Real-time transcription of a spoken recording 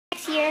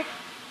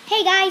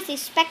Hey guys,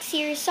 it's Specs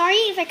here. Sorry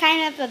if I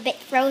kind of a bit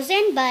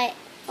frozen, but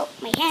oh,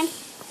 my hand.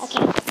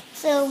 Okay,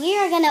 so we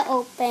are gonna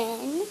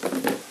open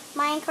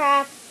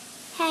Minecraft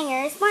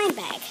Hangers Blind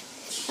Bag.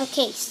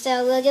 Okay,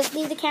 so we'll just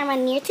leave the camera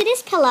near to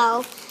this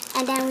pillow,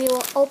 and then we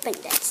will open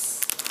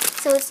this.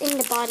 So it's in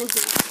the bottom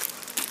here.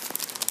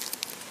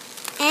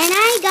 And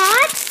I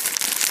got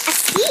a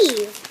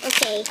Steve.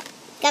 Okay,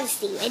 got a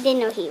Steve. I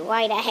didn't know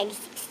why the heck is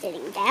he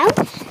sitting down.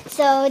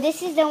 So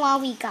this is the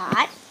one we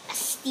got, a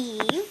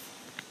Steve.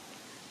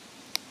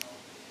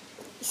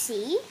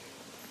 See,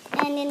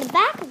 and in the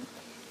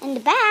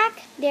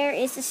back there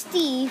is a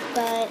Steve,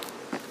 but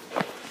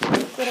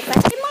with a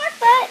question mark.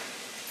 But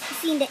you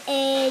see the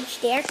edge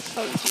there.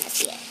 Oh, you can't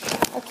see it.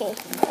 Okay,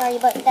 sorry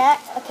about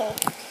that. Okay,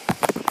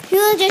 we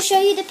will just show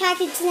you the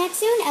package next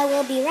soon. I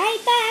will be right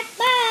back.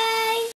 Bye.